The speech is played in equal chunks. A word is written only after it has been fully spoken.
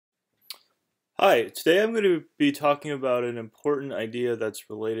Hi, today I'm going to be talking about an important idea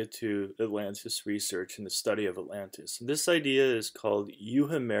that's related to Atlantis research and the study of Atlantis. And this idea is called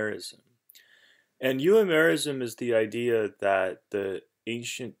Euhemerism. And Euhemerism is the idea that the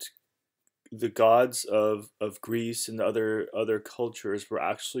gods of Greece and other cultures were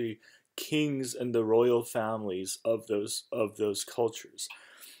actually kings and the royal families of those cultures.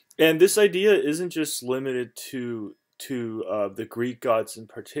 And this idea isn't just limited to the Greek gods in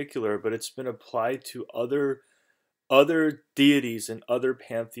particular, but it's been applied to other deities and other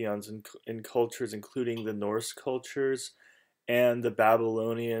pantheons and cultures, including the Norse cultures and the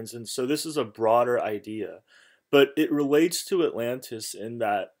Babylonians. And so this is a broader idea, but it relates to Atlantis in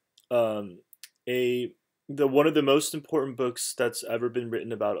that um, a the one of the most important books that's ever been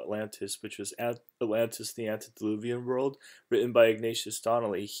written about Atlantis, which was Atlantis, the Antediluvian World, written by Ignatius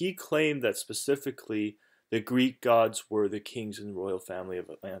Donnelly. He claimed that specifically the Greek gods were the kings and royal family of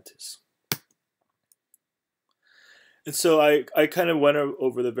Atlantis. And so I kind of went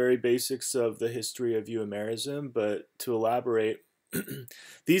over the very basics of the history of Euhemerism, but to elaborate,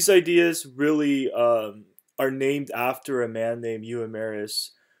 these ideas really are named after a man named Euhemerus,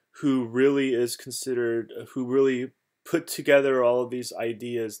 who really put together all of these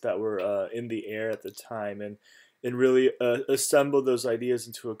ideas that were in the air at the time, and really assembled those ideas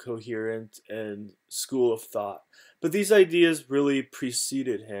into a coherent and school of thought. But these ideas really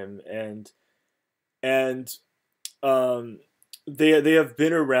preceded him, and um, they have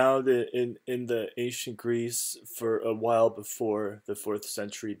been around in the ancient Greece for a while before the fourth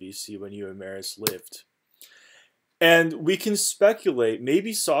century BC when Euhemerus lived. And we can speculate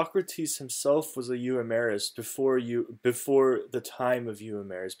maybe Socrates himself was a Euhemerist before the time of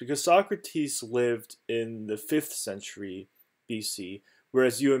Euhemerus, because Socrates lived in the fifth century BC,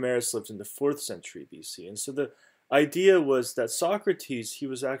 whereas Euhemerus lived in the fourth century BC. And so the idea was that Socrates, he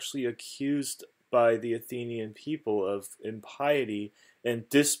was actually accused by the Athenian people of impiety and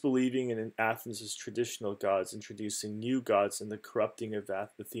disbelieving in Athens' traditional gods, introducing new gods and the corrupting of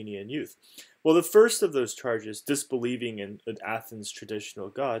Athenian youth. Well, the first of those charges, disbelieving in Athens' traditional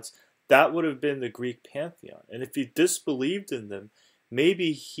gods, that would have been the Greek pantheon. And if he disbelieved in them,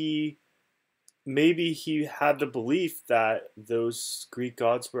 maybe he maybe he had the belief that those Greek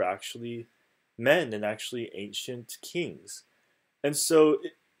gods were actually men and actually ancient kings. And so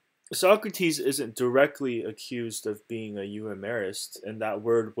Socrates isn't directly accused of being a Euhemerist, and that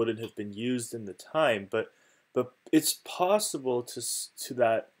word wouldn't have been used in the time, but it's possible to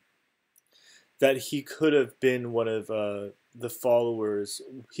that he could have been one of the followers.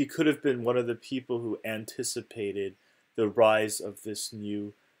 He could have been one of the people who anticipated the rise of this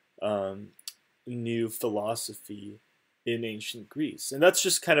um, new philosophy in ancient Greece, and that's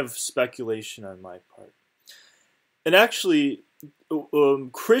just kind of speculation on my part. And actually,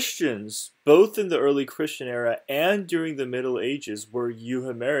 Christians, both in the early Christian era and during the Middle Ages, were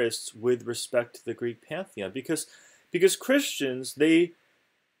Euhemerists with respect to the Greek pantheon, because Christians, their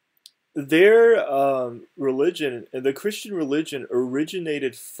religion, the Christian religion,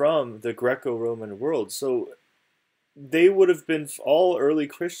 originated from the Greco-Roman world. So they would have been, all early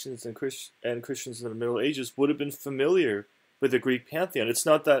Christians and Christians in the Middle Ages would have been familiar with the Greek pantheon. It's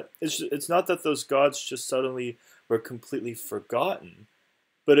not that those gods just suddenly were completely forgotten,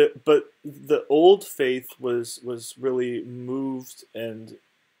 but the old faith was really moved and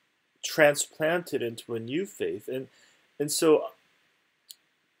transplanted into a new faith, and so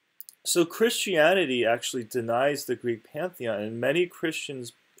Christianity actually denies the Greek pantheon, and many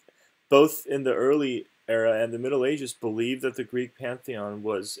Christians, both in the early era and the Middle Ages, believed that the Greek pantheon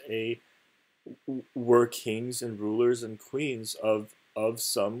were kings and rulers and queens of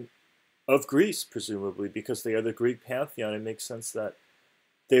Greece, presumably, because they are the Greek pantheon. It makes sense that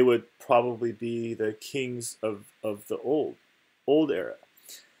they would probably be the kings of the old era.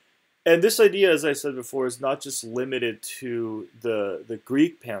 And this idea, as I said before, is not just limited to the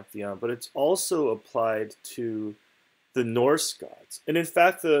Greek pantheon, but it's also applied to the Norse gods. And in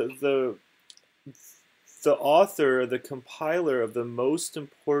fact, the author, the compiler of the most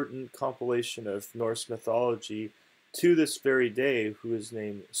important compilation of Norse mythology to this very day, who is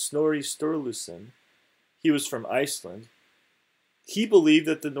named Snorri Sturluson, he was from Iceland. He believed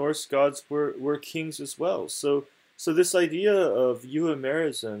that the Norse gods were kings as well. So this idea of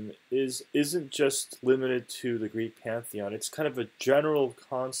Euhemerism isn't just limited to the Greek pantheon. It's kind of a general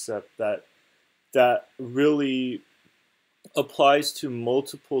concept that really applies to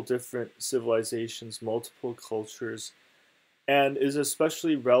multiple different civilizations, multiple cultures, and is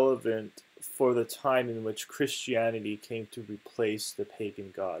especially relevant for the time in which Christianity came to replace the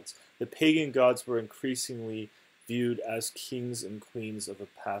pagan gods. The pagan gods were increasingly viewed as kings and queens of a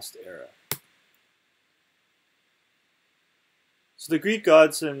past era. So the Greek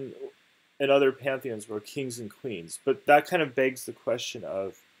gods and other pantheons were kings and queens, but that kind of begs the question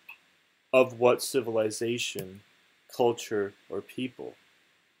of what civilization, culture, or people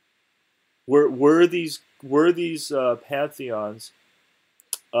were these pantheons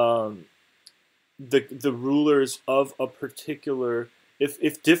the rulers of a particular,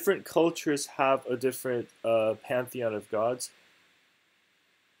 if different cultures have a different pantheon of gods,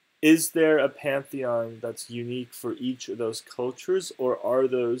 is there a pantheon that's unique for each of those cultures, or are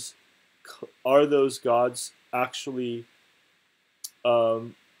those gods actually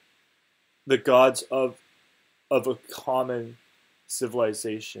um, the gods of a common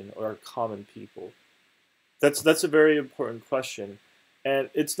civilization or a common people? That's a very important question,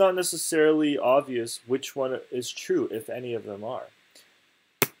 and it's not necessarily obvious which one is true, if any of them are.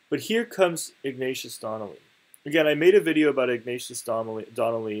 But here comes Ignatius Donnelly. Again, I made a video about Ignatius Donnelly,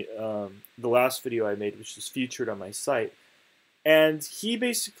 the last video I made, which is featured on my site, and he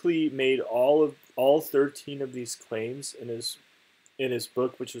basically made all 13 of these claims in his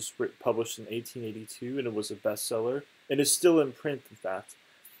book, which was published in 1882, and it was a bestseller, and is still in print, in fact.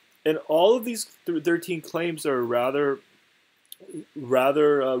 And all of these 13 claims are rather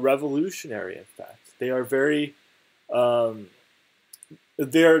revolutionary. In fact, they are very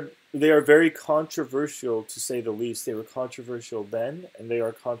they are very controversial, to say the least. They were controversial then, and they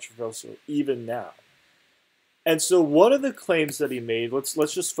are controversial even now. And so, one of the claims that he made,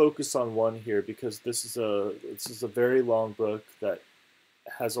 let's just focus on one here, because this is a very long book that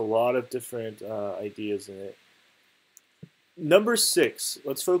has a lot of different ideas in it. Number 6.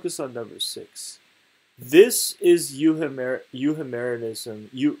 Let's focus on number 6. This is Euhemerism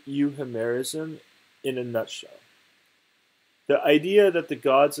in a nutshell. The idea that the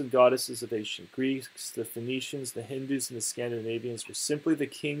gods and goddesses of ancient Greeks, the Phoenicians, the Hindus, and the Scandinavians were simply the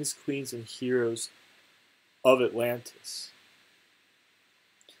kings, queens, and heroes of Atlantis.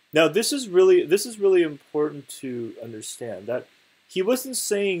 Now, this is really important to understand, that he wasn't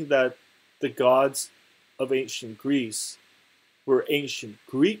saying that the gods of ancient Greece were ancient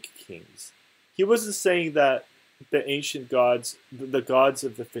Greek kings. He wasn't saying that the ancient gods, the gods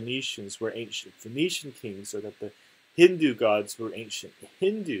of the Phoenicians, were ancient Phoenician kings, or that the Hindu gods were ancient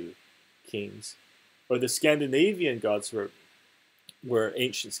Hindu kings, or the Scandinavian gods were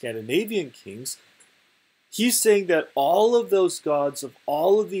ancient Scandinavian kings. He's saying that all of those gods of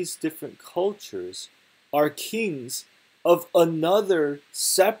all of these different cultures are kings of another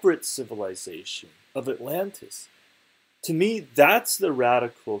separate civilization, of Atlantis. To me, that's the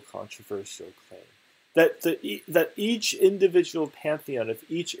radical, controversial claim. That each individual pantheon of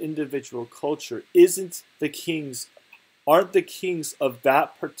each individual culture aren't the kings of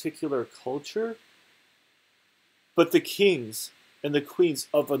that particular culture, but the kings and the queens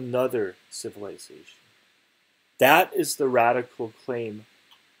of another civilization. That is the radical claim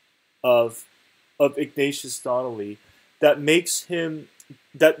of Ignatius Donnelly that makes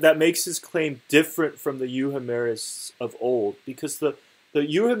his claim different from the Euhemerists of old, because the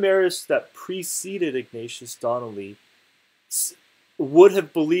Euhemerists that preceded Ignatius Donnelly would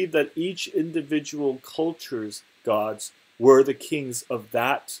have believed that each individual culture's gods were the kings of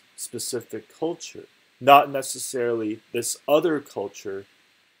that specific culture, not necessarily this other culture,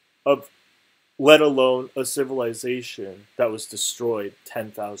 let alone a civilization that was destroyed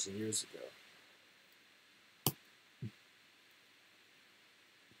 10,000 years ago.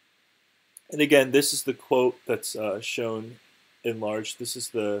 And again, this is the quote that's shown enlarged. This is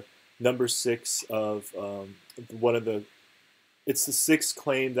the number 6 of one of the. It's the 6th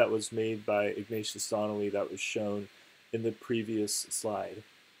claim that was made by Ignatius Donnelly that was shown in the previous slide.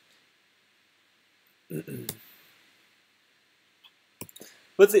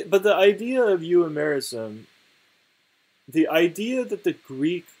 But the idea of Euhemerism, the idea that the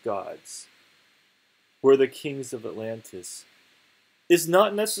Greek gods were the kings of Atlantis, is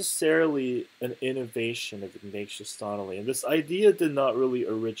not necessarily an innovation of Ignatius Donnelly, and this idea did not really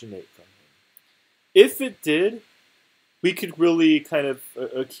originate from him. If it did, we could really kind of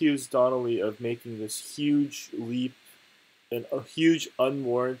accuse Donnelly of making this huge leap, and a huge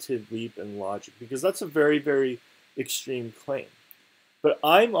unwarranted leap in logic, because that's a very, very extreme claim. But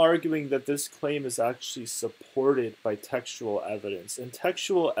I'm arguing that this claim is actually supported by textual evidence, and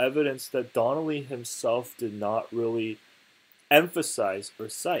textual evidence that Donnelly himself did not really emphasize or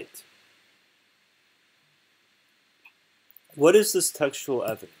cite. What is this textual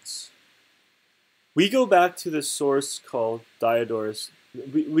evidence? We go back to the source called Diodorus.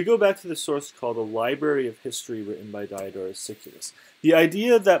 We go back to the source called the Library of History, written by Diodorus Siculus. The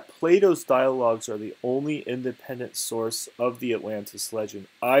idea that Plato's dialogues are the only independent source of the Atlantis legend,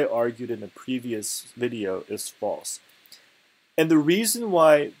 I argued in a previous video, is false. And the reason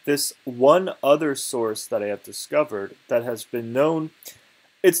why this one other source that I have discovered that has been known,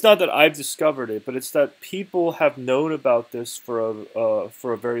 it's not that I've discovered it, but it's that people have known about this for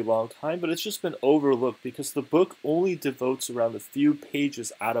a very long time, but it's just been overlooked because the book only devotes around a few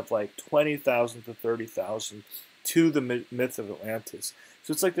pages out of like 20,000 to 30,000 to the myth of Atlantis.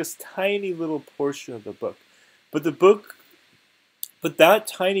 So it's like this tiny little portion of the book. But but that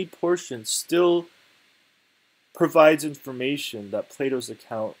tiny portion still provides information that Plato's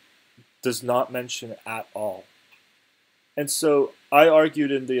account does not mention at all. And so I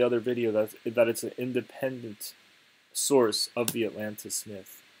argued in the other video that it's an independent source of the Atlantis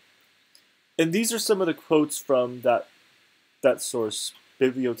myth. And these are some of the quotes from that source.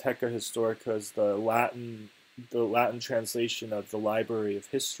 Bibliotheca Historica is the Latin translation of the Library of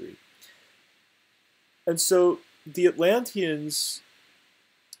History. And so the Atlanteans,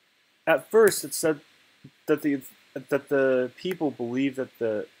 at first it said that the people believed that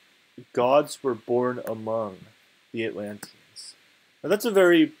the gods were born among the Atlanteans. Now that's a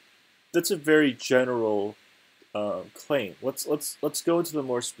very general claim. Let's go into the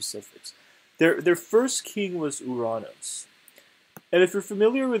more specifics. Their first king was Uranos. And if you're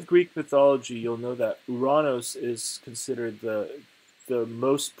familiar with Greek mythology, you'll know that Uranos is considered the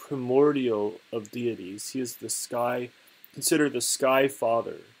most primordial of deities. He is the sky, considered the sky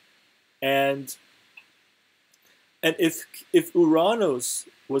father. And if Uranos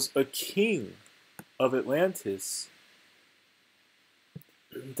was a king of Atlantis,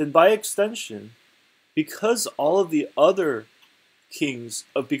 then by extension, because all the other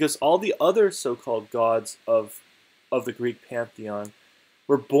so-called gods of the Greek pantheon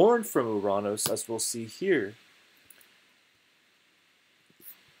were born from Uranos, as we'll see here.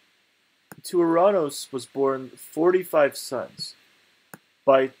 To Uranos was born 45 sons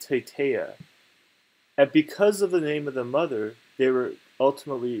by Teitea, and because of the name of the mother, they were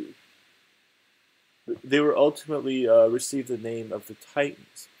ultimately received the name of the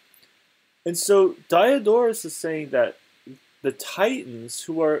Titans. And so Diodorus is saying that the Titans,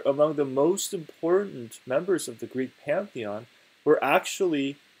 who are among the most important members of the Greek pantheon, were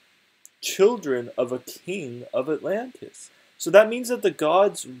actually children of a king of Atlantis. So that means that the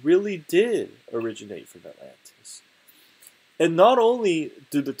gods really did originate from Atlantis. And not only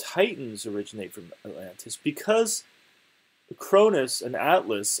do the Titans originate from Atlantis, because Cronus and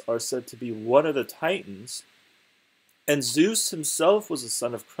Atlas are said to be one of the Titans, and Zeus himself was a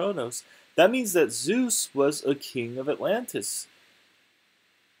son of Cronos, that means that Zeus was a king of Atlantis.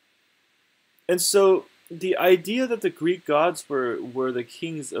 And so the idea that the Greek gods were the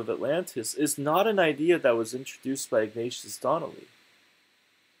kings of Atlantis is not an idea that was introduced by Ignatius Donnelly.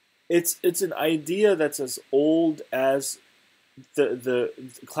 It's an idea that's as old as the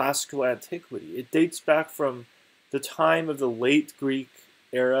classical antiquity. It dates back from the time of the late Greek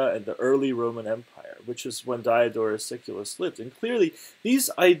era and the early Roman Empire, which is when Diodorus Siculus lived. And clearly, these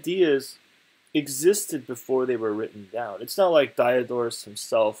ideas existed before they were written down. It's not like Diodorus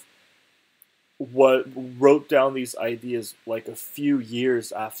himself wrote down these ideas like a few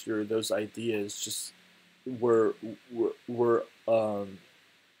years after those ideas just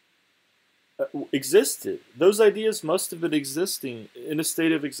existed. Those ideas must have been existing in a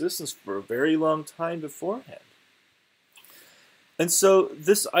state of existence for a very long time beforehand. And so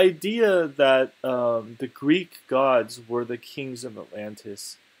this idea that the Greek gods were the kings of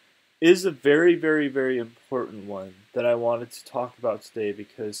Atlantis is a very, very, very important one that I wanted to talk about today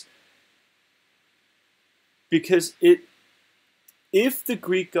because if the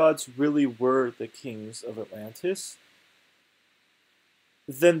Greek gods really were the kings of Atlantis,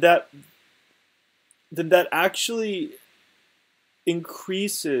 then that actually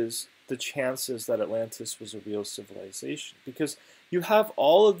increases the chances that Atlantis was a real civilization, because you have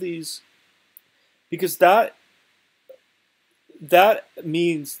all of these, because that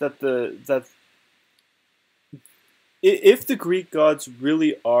means that if the Greek gods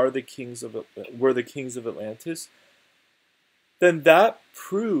really were the kings of Atlantis, then that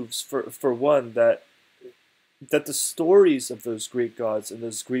proves for one that the stories of those Greek gods and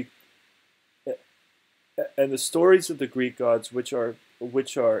the stories of the Greek gods which are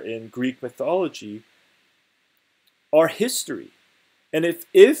in Greek mythology are history. And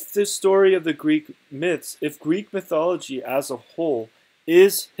if the story of the Greek myths, if Greek mythology as a whole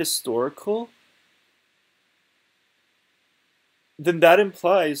is historical, then that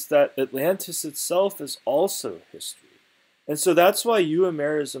implies that Atlantis itself is also history. And so that's why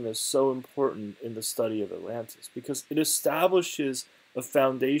Euhemerism is so important in the study of Atlantis, because it establishes a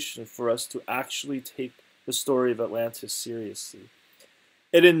foundation for us to actually take the story of Atlantis seriously.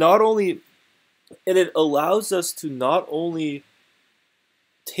 And it not only And it allows us to not only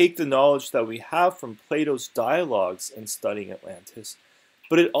take the knowledge that we have from Plato's dialogues in studying Atlantis,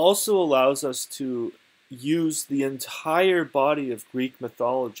 but it also allows us to use the entire body of Greek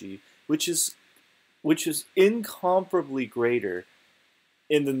mythology, which is incomparably greater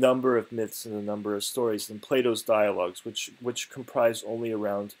in the number of myths and the number of stories than Plato's dialogues, which comprise only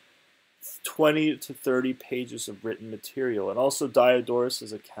around 20 to 30 pages of written material, and also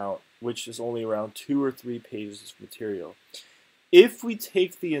Diodorus' account, which is only around 2 or 3 pages of material. If we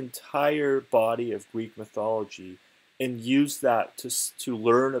take the entire body of Greek mythology and use that to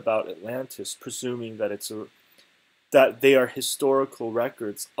learn about Atlantis, presuming that that they are historical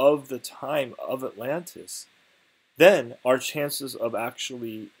records of the time of Atlantis, then our chances of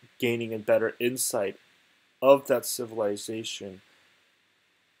actually gaining a better insight of that civilization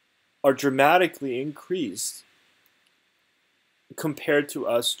are dramatically increased compared to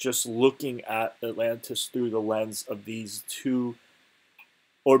us just looking at Atlantis through the lens of these 2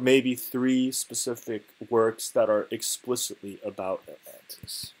 or maybe 3 specific works that are explicitly about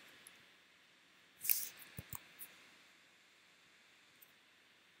Atlantis.